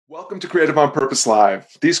Welcome to Creative on Purpose Live.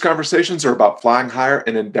 These conversations are about flying higher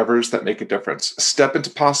and endeavors that make a difference. Step into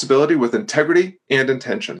possibility with integrity and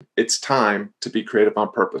intention. It's time to be creative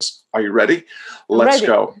on purpose. Are you ready? Let's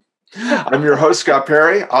go. I'm your host, Scott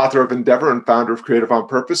Perry, author of Endeavor and founder of Creative on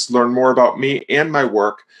Purpose. Learn more about me and my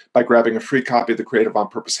work by grabbing a free copy of the Creative on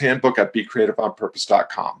Purpose handbook at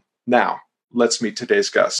becreativeonpurpose.com. Now, let's meet today's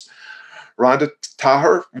guest. Rhonda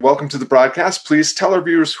Taher, welcome to the broadcast. Please tell our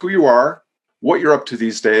viewers who you are, what you're up to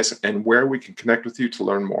these days, and where we can connect with you to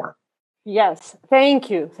learn more. Yes, thank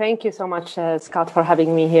you. Thank you so much, Scott, for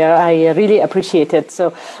having me here. I really appreciate it.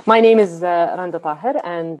 So my name is Rhonda Taher,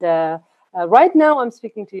 and right now I'm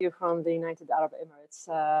speaking to you from the United Arab Emirates.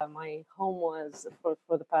 My home was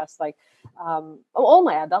for the past, all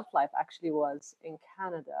my adult life actually was in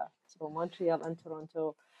Canada, so Montreal and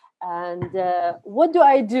Toronto. And what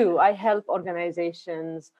do? I help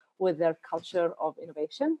organizations with their culture of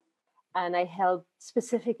innovation. And I help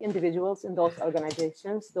specific individuals in those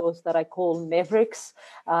organizations, those that I call mavericks,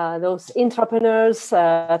 those entrepreneurs,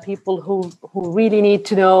 people who really need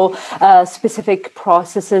to know specific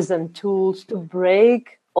processes and tools to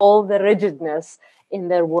break all the rigidness in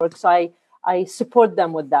their work. So I support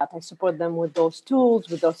them with that. I support them with those tools,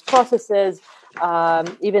 with those processes,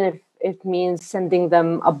 even if it means sending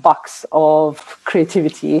them a box of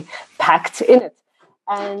creativity packed in it.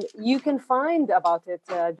 And you can find about it,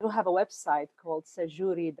 I do have a website called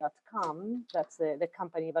sajuri.com. That's the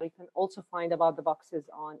company, but you can also find about the boxes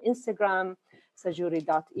on Instagram,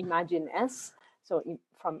 sajuri.imagines, so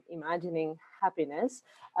from imagining happiness.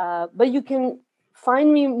 But you can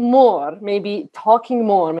find me more, maybe talking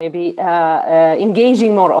more, maybe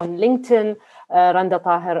engaging more on LinkedIn, Rhonda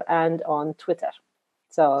Taher, and on Twitter.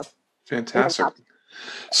 So fantastic.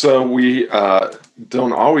 So we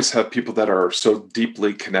don't always have people that are so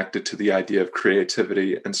deeply connected to the idea of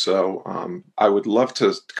creativity. And so I would love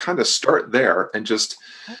to kind of start there and just,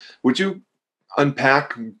 would you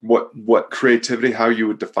unpack what creativity, how you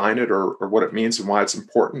would define it or what it means and why it's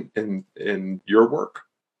important in your work?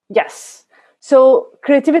 Yes. So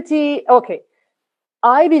creativity, okay.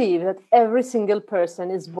 I believe that every single person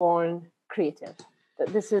is born creative.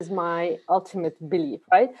 This is my ultimate belief,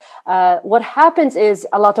 right? What happens is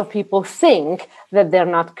a lot of people think that they're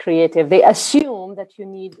not creative. They assume that you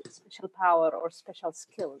need special power or special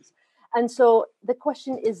skills. And so the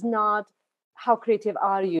question is not how creative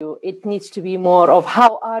are you? It needs to be more of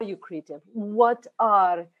how are you creative?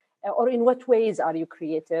 Or in what ways are you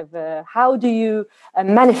creative? How do you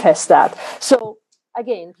manifest that? So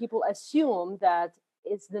again, people assume that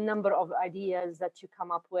it's the number of ideas that you come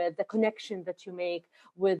up with, the connection that you make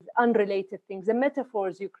with unrelated things, the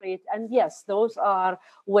metaphors you create. And yes, those are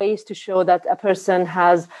ways to show that a person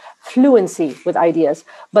has fluency with ideas.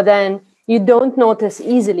 But then you don't notice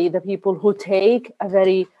easily the people who take a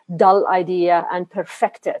very dull idea and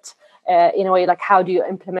perfect it in a way, like how do you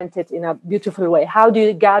implement it in a beautiful way? How do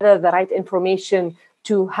you gather the right information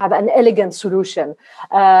to have an elegant solution?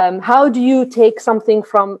 How do you take something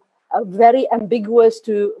from very ambiguous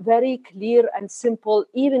to very clear and simple,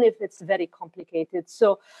 even if it's very complicated?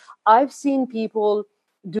 So I've seen people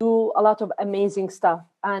do a lot of amazing stuff,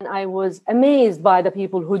 and I was amazed by the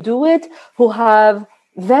people who do it, who have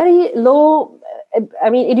very low,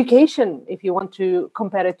 education, if you want to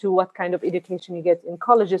compare it to what kind of education you get in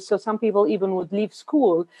colleges. So some people even would leave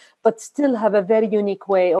school, but still have a very unique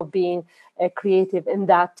way of being creative in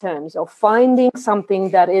that terms, of finding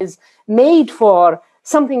something that is made for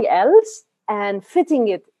something else and fitting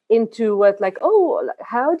it into what,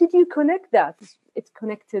 how did you connect that? It's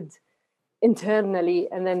connected internally,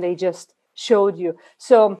 and then they just showed you.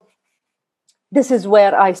 So this is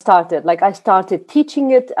where I started. I started teaching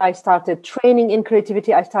it. I started training in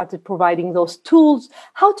creativity. I started providing those tools,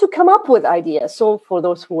 how to come up with ideas. So for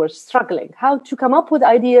those who are struggling, how to come up with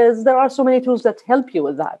ideas, there are so many tools that help you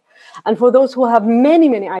with that. And for those who have many,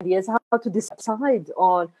 many ideas, how to decide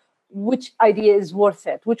on which idea is worth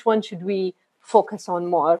it, which one should we focus on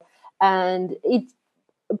more. And it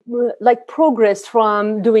progressed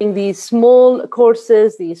from doing these small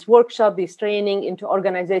courses, these workshops, these training into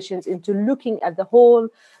organizations, into looking at the whole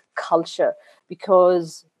culture.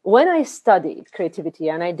 Because when I studied creativity,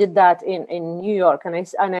 and I did that in New York, and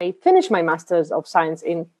I finished my Master's of Science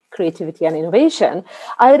in Creativity and Innovation,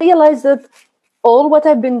 I realized that all what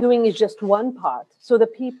I've been doing is just one part. So the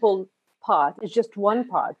people part is just one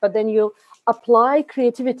part, but then you apply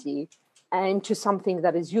creativity into something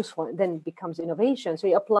that is useful, and then it becomes innovation. So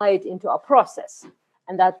you apply it into a process,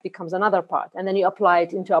 and that becomes another part. And then you apply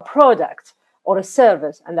it into a product or a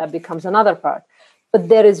service, and that becomes another part. But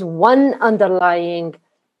there is one underlying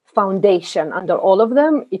foundation under all of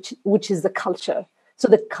them, which is the culture. So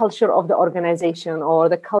the culture of the organization or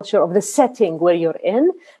the culture of the setting where you're in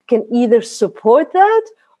can either support that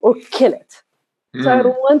or kill it. So I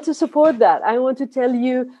want to support that. I want to tell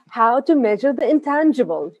you how to measure the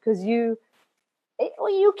intangible, because you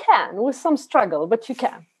can with some struggle, but you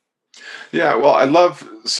can. Yeah, well,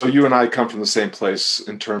 so you and I come from the same place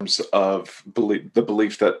in terms of the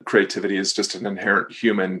belief that creativity is just an inherent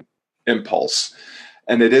human impulse.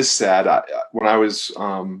 And it is sad. When I was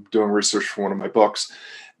doing research for one of my books,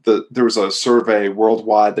 there was a survey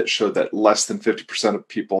worldwide that showed that less than 50% of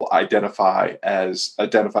people identify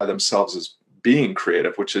themselves as being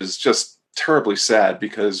creative, which is just terribly sad,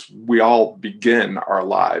 because we all begin our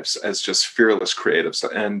lives as just fearless creatives.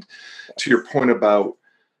 And to your point about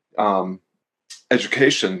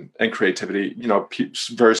education and creativity,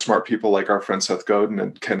 very smart people like our friend Seth Godin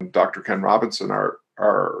and Dr. Ken Robinson, or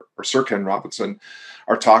Sir Ken Robinson,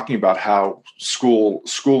 are talking about how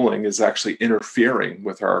schooling is actually interfering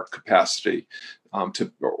with our capacity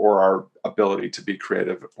or our ability to be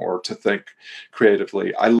creative or to think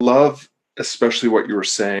creatively. I love especially what you were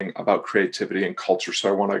saying about creativity and culture. So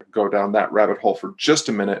I want to go down that rabbit hole for just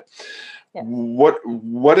a minute. Yeah.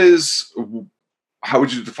 How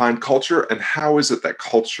would you define culture, and how is it that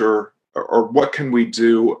culture, or what can we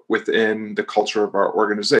do within the culture of our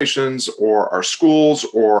organizations or our schools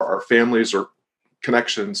or our families or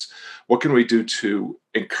connections? What can we do to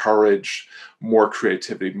encourage more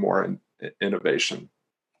creativity, more innovation?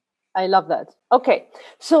 I love that. Okay,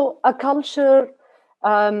 so a culture,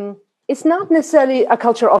 it's not necessarily a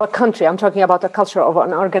culture of a country. I'm talking about a culture of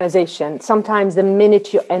an organization. Sometimes the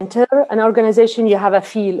minute you enter an organization, you have a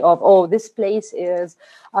feel of, oh, this place is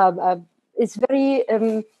very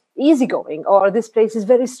easygoing, or this place is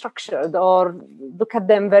very structured, or look at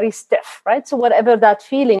them, very stiff, right? So whatever that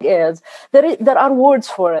feeling is, there are words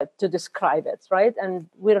for it to describe it, right? And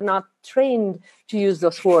we're not trained to use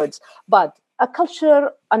those words. But a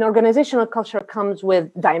culture, an organizational culture, comes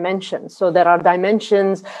with dimensions. So there are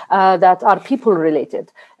dimensions that are people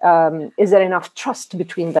related. Is there enough trust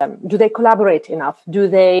between them? Do they collaborate enough? Are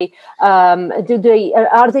they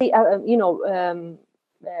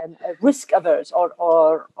risk averse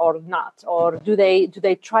or not? Or do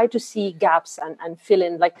they try to see gaps and fill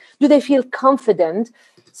in? Like, do they feel confident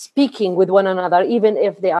speaking with one another, even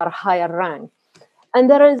if they are higher rank? And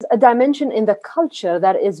there is a dimension in the culture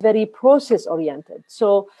that is very process oriented.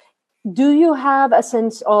 So do you have a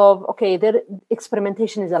sense of, okay,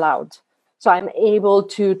 experimentation is allowed? So I'm able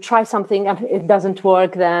to try something. If it doesn't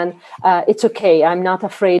work, then it's okay. I'm not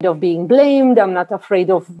afraid of being blamed. I'm not afraid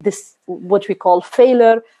of this, what we call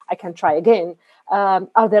failure. I can try again.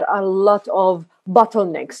 Are there a lot of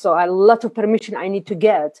bottlenecks? So a lot of permission I need to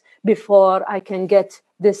get before I can get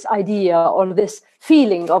this idea or this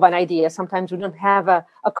feeling of an idea. Sometimes we don't have a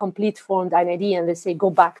complete formed idea, and they say,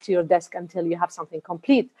 go back to your desk until you have something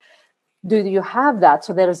complete. Do you have that?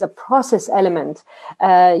 So there is a process element.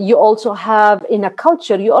 You also have, in a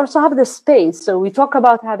culture, you also have the space. So we talk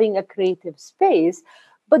about having a creative space,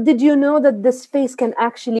 but did you know that the space can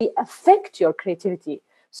actually affect your creativity?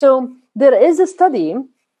 So there is a study,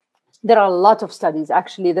 there are a lot of studies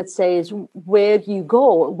actually that says where you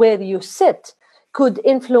go, where you sit, could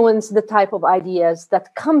influence the type of ideas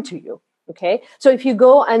that come to you. Okay, so if you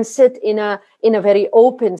go and sit in a very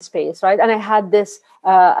open space, right? And I had this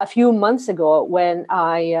a few months ago when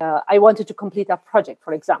I wanted to complete a project,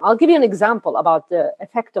 for example. I'll give you an example about the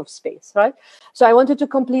effect of space, right? So I wanted to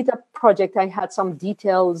complete a project. I had some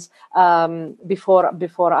details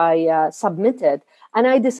before I submitted, and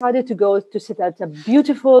I decided to go to sit at a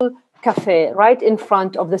beautiful cafe right in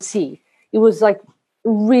front of the sea. It was like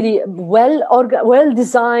really well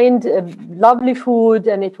designed, lovely food,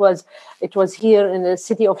 and it was here in the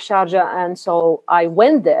city of Sharjah. And so I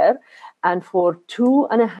went there, and for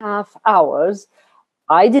 2.5 hours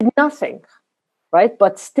I did nothing, right,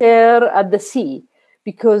 but stare at the sea,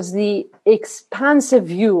 because the expansive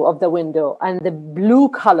view of the window and the blue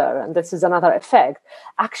color, and this is another effect,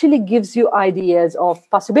 actually gives you ideas of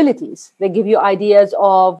possibilities. They give you ideas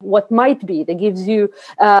of what might be. They gives you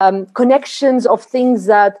connections of things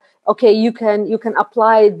that, okay, you can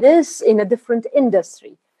apply this in a different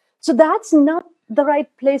industry. So that's not the right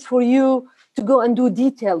place for you to go and do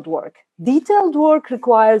detailed work. Detailed work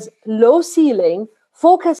requires low ceiling,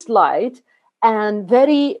 focused light, and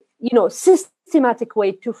very, systematic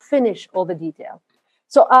way to finish all the detail.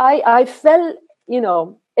 So I fell,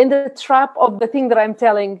 in the trap of the thing that I'm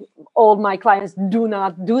telling all my clients, do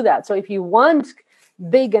not do that. So if you want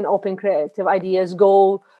big and open creative ideas,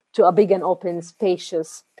 go to a big and open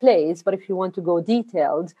spacious place. But if you want to go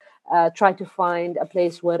detailed, try to find a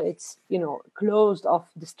place where it's, closed off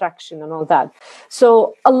distraction and all that.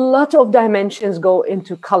 So a lot of dimensions go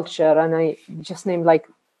into culture, and I just named like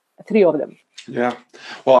 3 of them. Yeah.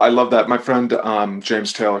 Well, I love that. My friend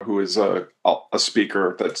James Taylor, who is a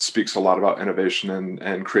speaker that speaks a lot about innovation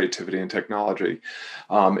and creativity and technology,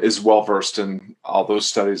 is well versed in all those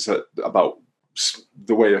studies about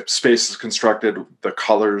the way a space is constructed, the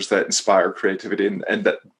colors that inspire creativity, and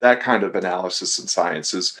that kind of analysis in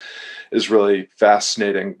science is really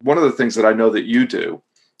fascinating. One of the things that I know that you do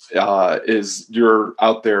is you're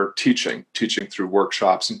out there teaching through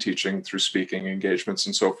workshops and teaching through speaking engagements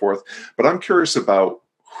and so forth. But I'm curious about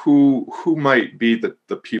who might be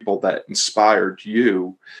the people that inspired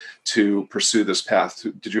you to pursue this path.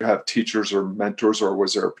 Did you have teachers or mentors, or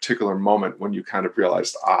was there a particular moment when you kind of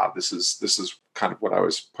realized, this is kind of what I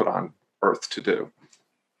was put on earth to do?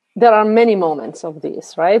 There are many moments of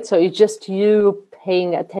this, right? So it's just you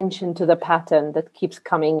paying attention to the pattern that keeps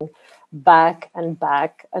coming back and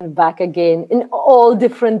back and back again in all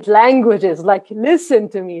different languages, like, listen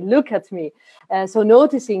to me, look at me. So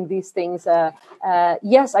noticing these things,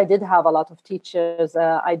 yes, I did have a lot of teachers.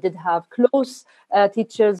 I did have close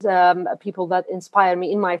teachers, people that inspire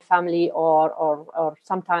me in my family, or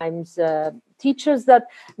sometimes teachers that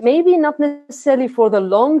maybe not necessarily for the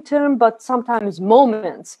long term, but sometimes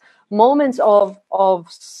moments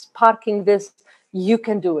of sparking this, you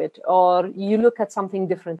can do it, or you look at something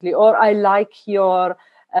differently, or I like your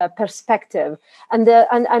perspective. And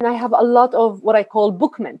I have a lot of what I call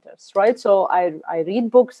book mentors, right? So I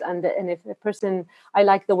read books, and if a person, I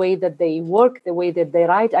like the way that they work, the way that they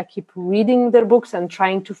write, I keep reading their books and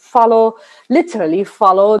trying to literally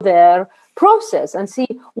follow their process and see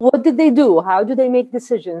what did they do, how do they make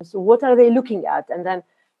decisions, what are they looking at, and then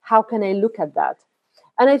how can I look at that.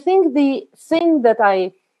 And I think the thing that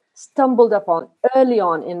I stumbled upon early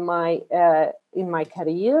on in my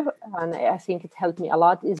career, and I think it helped me a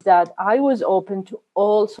lot, is that I was open to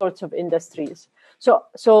all sorts of industries.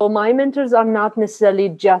 So my mentors are not necessarily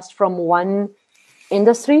just from one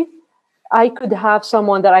industry. I could have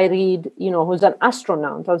someone that I read, who's an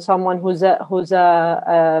astronaut, or someone who's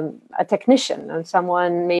a technician, and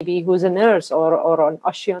someone maybe who's a nurse or an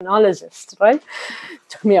oceanologist, right? It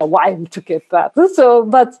took me a while to get that. So,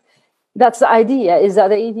 but that's the idea, is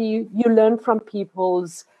that you learn from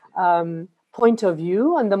people's point of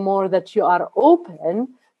view, and the more that you are open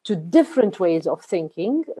to different ways of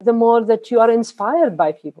thinking, the more that you are inspired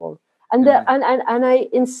by people. And I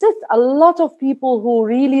insist, a lot of people who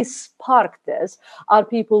really spark this are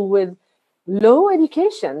people with low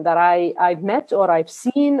education that I've met or I've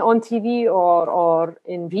seen on TV or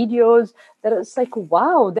in videos, that it's like,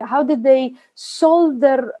 wow, how did they solve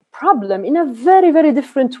their problem in a very, very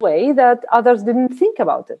different way that others didn't think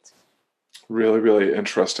about it? Really, really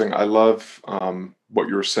interesting. I love what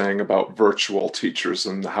you were saying about virtual teachers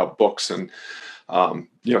and how books and,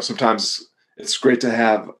 sometimes it's great to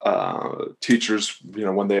have teachers,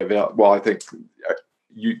 when they avail. Well, I think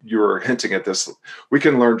you were hinting at this. We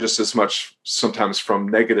can learn just as much sometimes from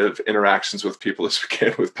negative interactions with people as we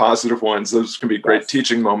can with positive ones. Those can be great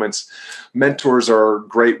teaching moments. Mentors are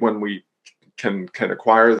great when we can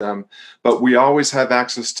acquire them, but we always have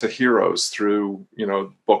access to heroes through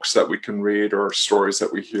books that we can read, or stories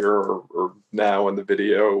that we hear, or now in the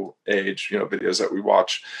video age, videos that we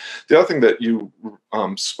watch. The other thing that you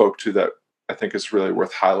spoke to that I think is really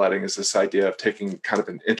worth highlighting is this idea of taking kind of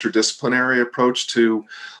an interdisciplinary approach to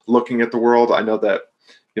looking at the world. I know that,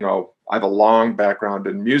 I have a long background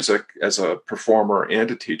in music as a performer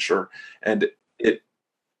and a teacher, and it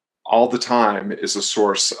all the time is a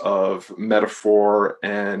source of metaphor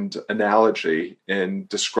and analogy in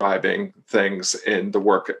describing things in the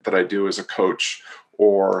work that I do as a coach,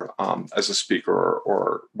 or as a speaker,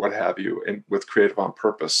 or what have you, and with Creative on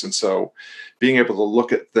Purpose. And so being able to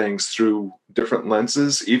look at things through different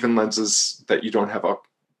lenses, even lenses that you don't have a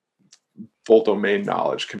full domain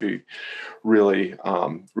knowledge, can be really,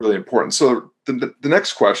 really important. So the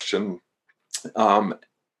next question, I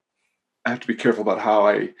have to be careful about how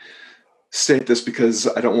I state this, because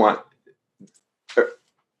I don't want,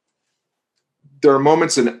 there are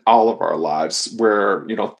moments in all of our lives where,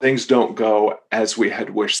 things don't go as we had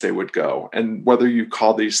wished they would go. And whether you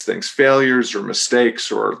call these things failures or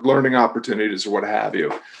mistakes or learning opportunities or what have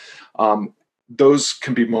you, those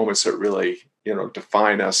can be moments that really,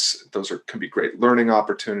 define us. Those can be great learning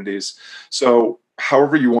opportunities. So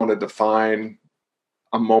however you want to define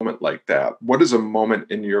a moment like that, what is a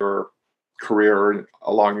moment in your career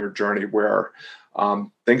along your journey where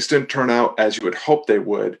things didn't turn out as you had hoped they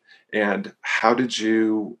would, and how did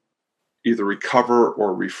you either recover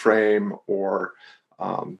or reframe or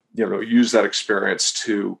use that experience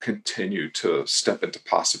to continue to step into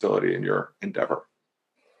possibility in your endeavor?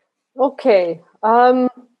 Okay.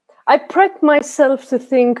 I prepped myself to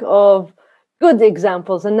think of good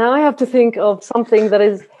examples, and now I have to think of something that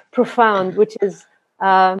is profound, which is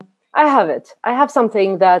I have it. I have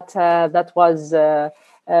something that was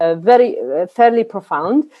very fairly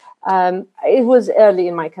profound. It was early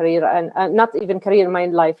in my career, and not even career in my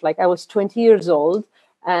life. Like I was 20 years old,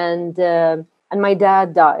 and my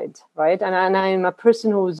dad died, right? And I'm a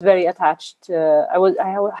person who was very attached. I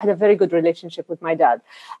had a very good relationship with my dad,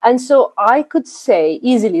 and so I could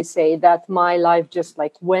easily say that my life just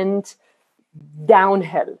like went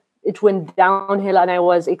downhill. It went downhill, and I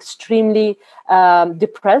was extremely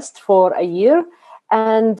depressed for a year.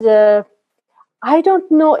 And I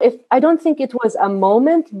don't think it was a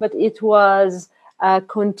moment, but it was a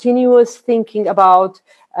continuous thinking about,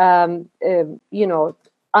 I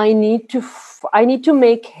need to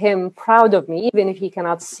make him proud of me, even if he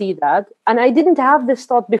cannot see that. And I didn't have this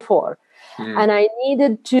thought before. And I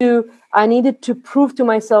needed to prove to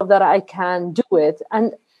myself that I can do it.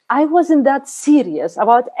 And I wasn't that serious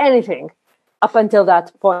about anything up until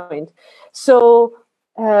that point. So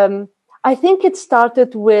I think it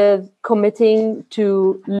started with committing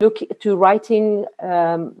to writing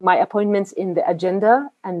my appointments in the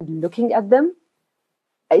agenda and looking at them.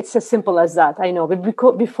 It's as simple as that, I know.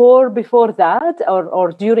 But before that,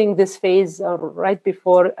 or during this phase, or right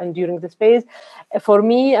before and during this phase, for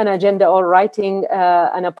me, an agenda or writing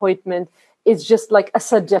an appointment is just like a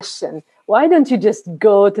suggestion. Why don't you just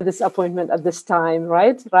go to this appointment at this time,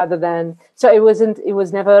 right? Rather than, so it was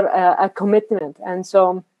never a commitment. And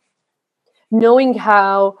so knowing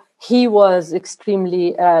how he was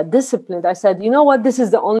extremely disciplined, I said, you know what, this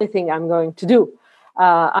is the only thing I'm going to do.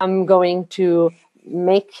 I'm going to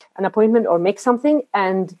make an appointment or make something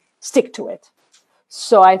and stick to it.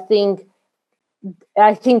 So I think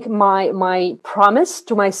my promise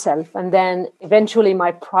to myself, and then eventually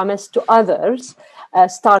my promise to others,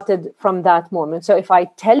 started from that moment. So if I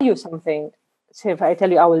tell you something, if I tell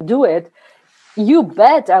you I will do it, you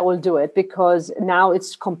bet I will do it, because now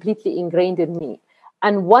it's completely ingrained in me.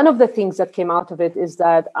 And one of the things that came out of it is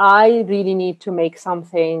that I really need to make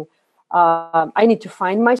something. I need to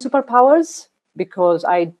find my superpowers, because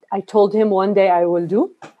I told him one day I will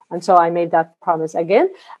do. And so I made that promise again.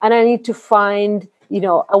 And I need to find,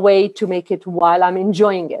 a way to make it while I'm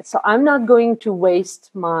enjoying it. So I'm not going to waste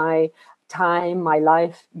my time, my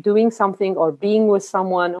life doing something or being with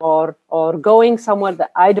someone or going somewhere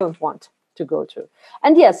that I don't want to go to.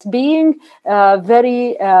 And yes, being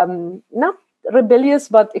very, not rebellious,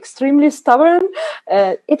 but extremely stubborn,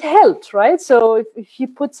 it helped, right? So if you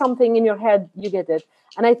put something in your head, you get it.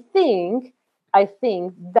 And I think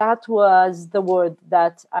that was the word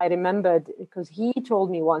that I remembered, because he told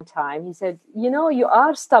me one time, he said, you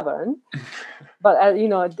are stubborn, but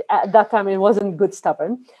at that time it wasn't good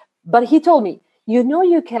stubborn. But he told me,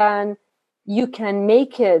 you can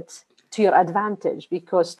make it to your advantage,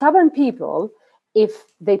 because stubborn people, if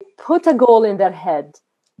they put a goal in their head,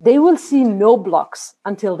 they will see no blocks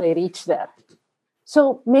until they reach there.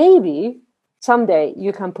 So maybe someday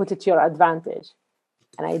you can put it to your advantage.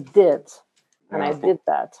 And I did. And I did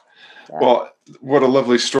that. Yeah. Well, what a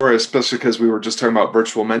lovely story, especially because we were just talking about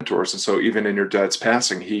virtual mentors. And so even in your dad's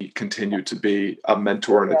passing, he continued to be a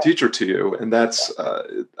mentor and a teacher to you. And that's,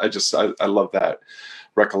 I love that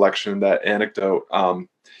recollection, that anecdote.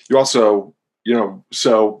 You also,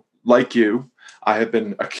 so like you, I have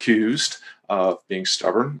been accused of being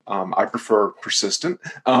stubborn. I prefer persistent.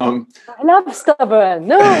 I love stubborn.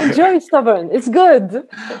 No, enjoy stubborn. It's good.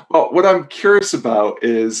 Well, what I'm curious about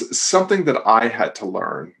is something that I had to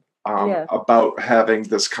learn about having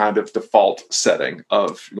this kind of default setting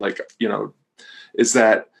of is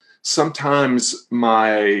that sometimes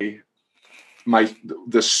the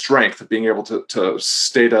strength of being able to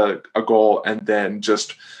state a goal and then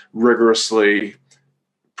just rigorously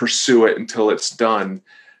pursue it until it's done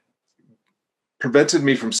prevented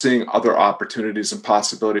me from seeing other opportunities and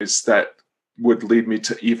possibilities that would lead me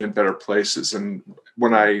to even better places. And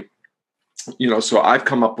when so I've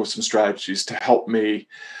come up with some strategies to help me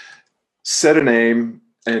set an aim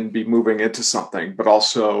and be moving into something, but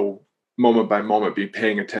also moment by moment be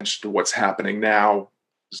paying attention to what's happening now,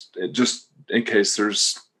 just in case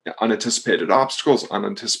there's unanticipated obstacles,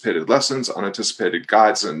 unanticipated lessons, unanticipated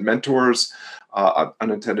guides and mentors,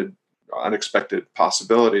 unexpected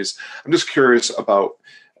possibilities. I'm just curious about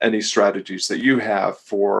any strategies that you have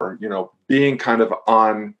for, being kind of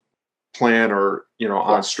on plan or,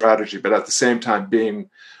 on strategy, but at the same time being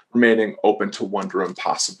remaining open to wonder and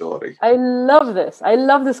possibility. I love this. I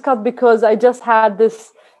love this, Scott, because I just had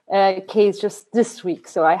this case just this week.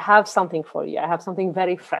 So I have something for you. I have something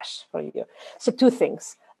very fresh for you. So two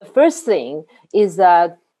things. The first thing is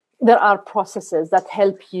that there are processes that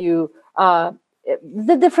help you,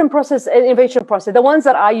 the different process, innovation process. The ones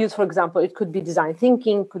that I use, for example, it could be design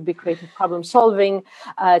thinking, could be creative problem solving,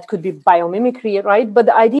 it could be biomimicry, right? But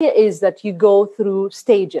the idea is that you go through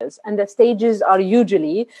stages, and the stages are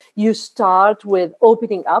usually you start with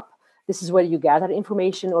opening up. This is where you gather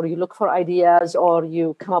information, or you look for ideas, or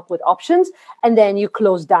you come up with options, and then you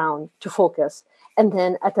close down to focus. And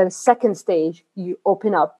then at a second stage, you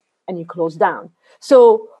open up and you close down.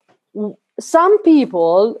 So some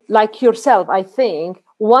people, like yourself, I think,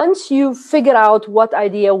 once you figure out what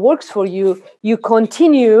idea works for you, you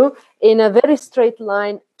continue in a very straight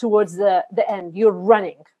line towards the end. You're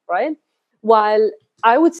running, right? While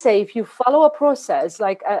I would say if you follow a process,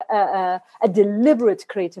 like a deliberate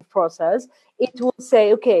creative process, it will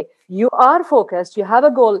say, okay, you are focused, you have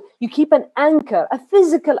a goal, you keep an anchor, a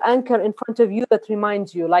physical anchor in front of you that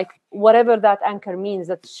reminds you, like whatever that anchor means,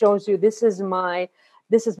 that shows you this is my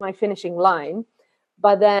finishing line.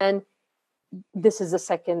 But then this is the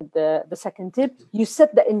second tip. You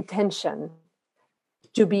set the intention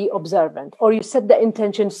to be observant, or you set the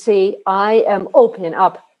intention, say, I am open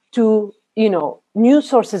up to, new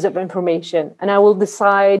sources of information, and I will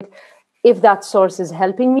decide if that source is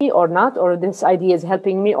helping me or not, or this idea is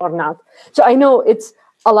helping me or not. So I know it's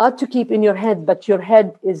a lot to keep in your head, but your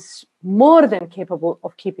head is more than capable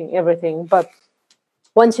of keeping everything. But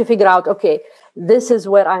once you figure out, okay, this is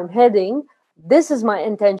where I'm heading, this is my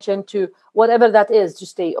intention to whatever that is, to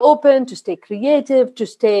stay open, to stay creative, to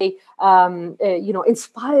stay,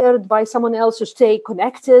 inspired by someone else, to stay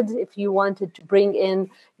connected. If you wanted to bring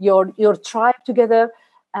in your tribe together,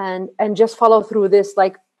 and just follow through this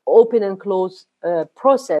like open and close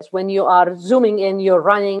process. When you are zooming in, you're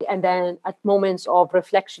running, and then at moments of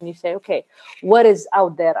reflection, you say, okay, what is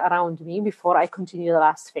out there around me before I continue the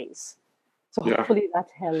last phase? So hopefully that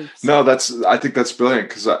helps. No, I think that's brilliant,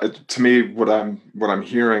 because to me, what I'm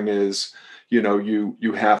hearing is,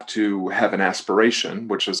 you have to have an aspiration,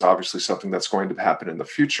 which is obviously something that's going to happen in the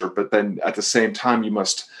future. But then at the same time, you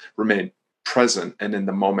must remain present and in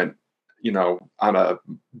the moment, on a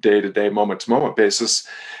day-to-day, moment-to-moment basis.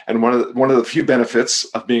 And one of the few benefits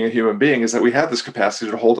of being a human being is that we have this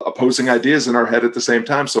capacity to hold opposing ideas in our head at the same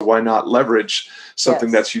time. So why not leverage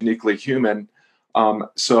something that's uniquely human?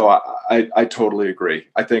 So I totally agree.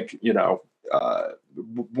 I think,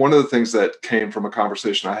 one of the things that came from a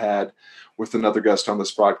conversation I had with another guest on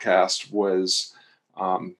this broadcast was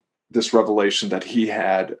this revelation that he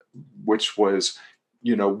had, which was,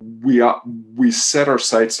 we set our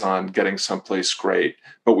sights on getting someplace great,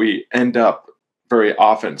 but we end up very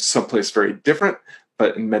often someplace very different,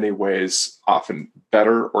 but in many ways often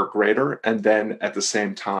better or greater. And then at the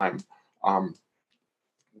same time,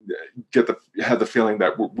 had the feeling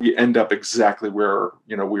that we end up exactly where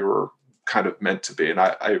we were kind of meant to be. And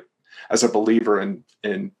I as a believer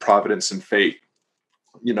in providence and fate,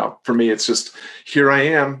 for me, it's just, here I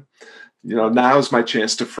am, now is my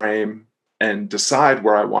chance to frame and decide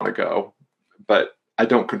where I want to go, but I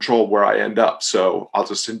don't control where I end up. So I'll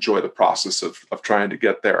just enjoy the process of trying to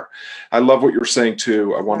get there. I love what you were saying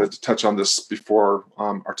too. I wanted to touch on this before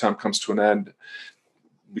our time comes to an end,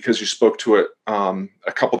 because you spoke to it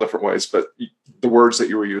a couple different ways, but the words that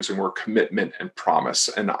you were using were commitment and promise.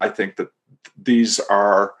 And I think that these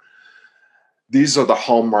are the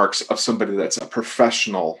hallmarks of somebody that's a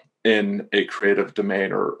professional in a creative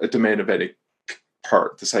domain, or a domain of any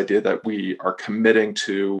part. This idea that we are committing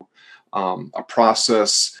to a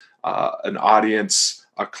process, an audience,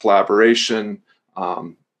 a collaboration,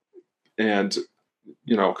 and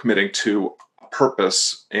committing to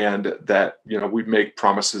purpose, and that we make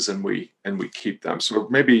promises and we keep them. So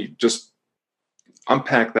maybe just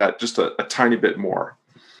unpack that just a tiny bit more.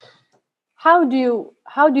 How do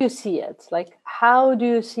you see it? Like, how do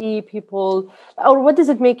you see people, or what does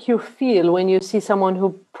it make you feel when you see someone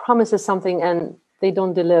who promises something and they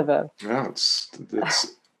don't deliver? Yeah,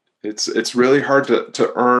 it's really hard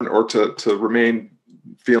to earn or to remain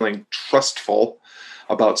feeling trustful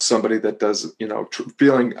about somebody that does,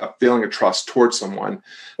 feeling a trust towards someone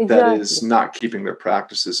that is not keeping their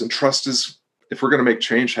practices. And trust is, if we're going to make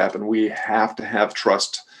change happen, we have to have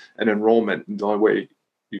trust and enrollment. And the only way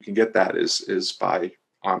you can get that is by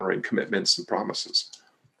honoring commitments and promises.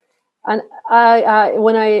 And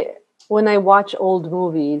when I watch old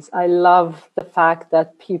movies, I love the fact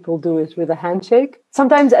that people do it with a handshake.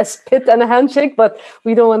 Sometimes a spit and a handshake, but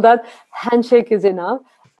we don't want that. Handshake is enough.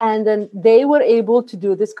 And then they were able to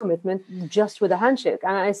do this commitment just with a handshake.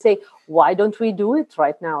 And I say, why don't we do it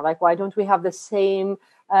right now? Like, why don't we have the same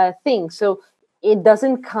thing? So it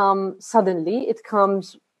doesn't come suddenly. It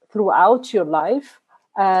comes throughout your life.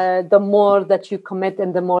 The more that you commit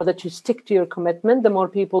and the more that you stick to your commitment, the more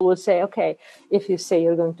people will say, okay, if you say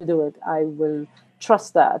you're going to do it, I will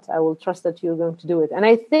trust that. I will trust that you're going to do it. And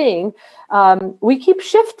I think we keep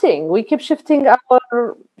shifting. We keep shifting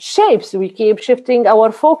our shapes. We keep shifting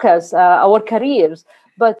our focus, our careers.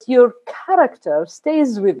 But your character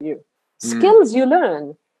stays with you. Skills you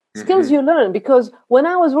learn. Skills you learn. Because when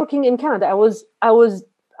I was working in Canada, I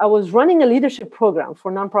was running a leadership program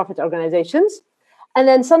for nonprofit organizations. And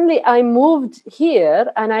then suddenly I moved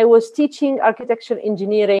here and I was teaching architecture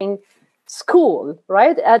engineering school,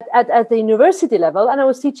 right, at the university level. And I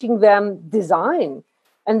was teaching them design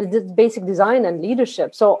and the basic design and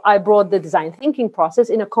leadership. So I brought the design thinking process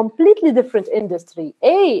in a completely different industry.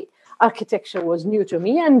 A, architecture was new to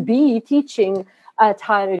me, and B, teaching at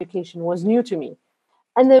higher education was new to me.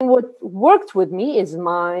 And then what worked with me is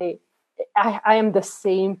I am the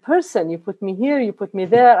same person. You put me here, you put me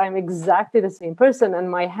there. I'm exactly the same person, and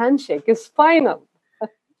my handshake is final.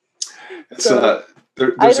 So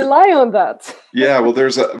I rely on that. Yeah, well,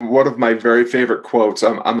 there's one of my very favorite quotes.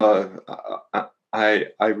 I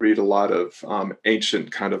read a lot of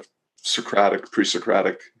ancient kind of Socratic,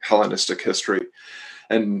 pre-Socratic, Hellenistic history,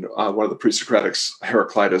 and one of the pre-Socratics,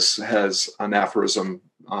 Heraclitus, has an aphorism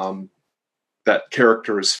that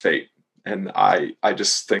character is fate. And I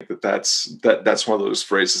just think that's one of those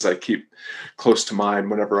phrases I keep close to mind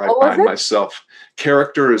whenever I find myself.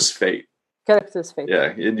 Character is fate. Character is fate. Yeah,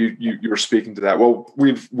 and you were speaking to that. Well,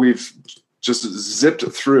 we've just zipped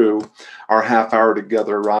through our half hour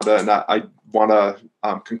together, Rhonda, and I want to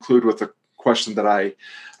conclude with a question that I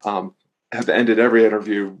have ended every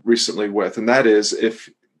interview recently with, and that is, if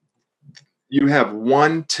you have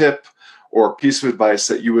one tip or piece of advice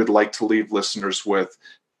that you would like to leave listeners with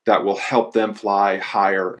that will help them fly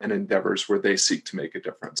higher in endeavors where they seek to make a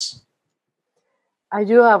difference. I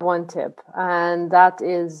do have one tip, and that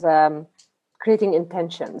is creating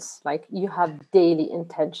intentions. Like, you have daily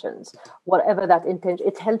intentions. Whatever that intention,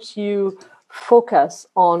 it helps you focus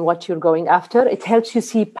on what you're going after. It helps you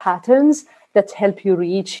see patterns that help you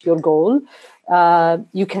reach your goal.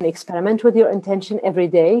 You can experiment with your intention every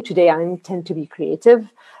day. Today, I intend to be creative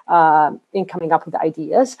in coming up with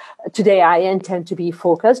ideas. Today, I intend to be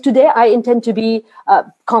focused. Today, I intend to be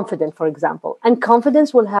confident, for example. And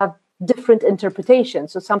confidence will have different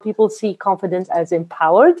interpretations. So some people see confidence as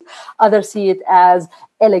empowered, others see it as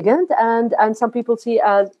elegant, and some people see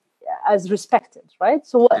it as respected, right?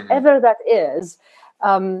 So whatever that is,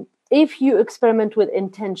 if you experiment with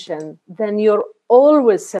intention, then you're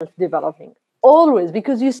always self-developing, always,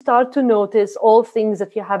 because you start to notice all things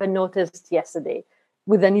that you haven't noticed yesterday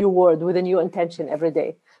with a new word, with a new intention every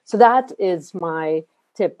day. So that is my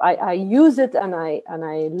tip. I use it and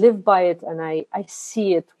I live by it, and I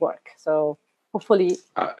see it work. So hopefully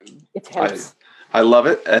it helps. I love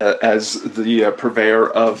it. As the purveyor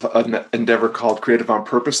of an endeavor called Creative on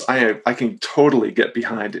Purpose, I can totally get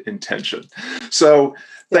behind intention. So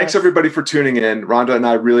thanks everybody for tuning in. Rhonda and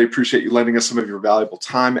I really appreciate you lending us some of your valuable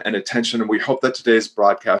time and attention. And we hope that today's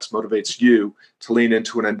broadcast motivates you to lean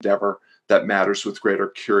into an endeavor that matters with greater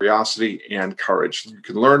curiosity and courage. You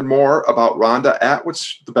can learn more about Rhonda at,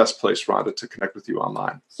 what's the best place, Rhonda, to connect with you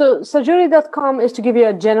online? So sajuri.com is to give you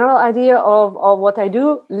a general idea of what I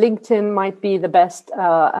do. LinkedIn might be the best,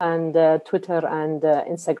 and Twitter and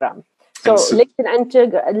Instagram. So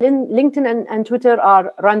LinkedIn and Twitter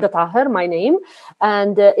are Randa Taher, my name,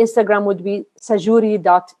 and Instagram would be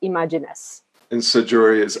sajuri.imagines. And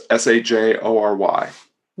Sajuri is Sajory.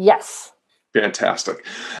 Yes. Fantastic.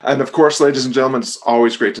 And of course, ladies and gentlemen, it's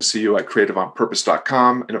always great to see you at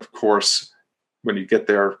creativeonpurpose.com. And of course, when you get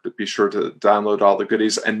there, be sure to download all the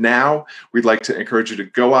goodies. And now we'd like to encourage you to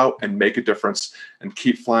go out and make a difference and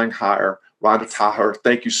keep flying higher. Randa Taher,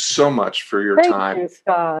 thank you so much for your time. Thank you,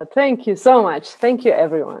 Scott. Thank you so much. Thank you,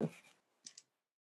 everyone.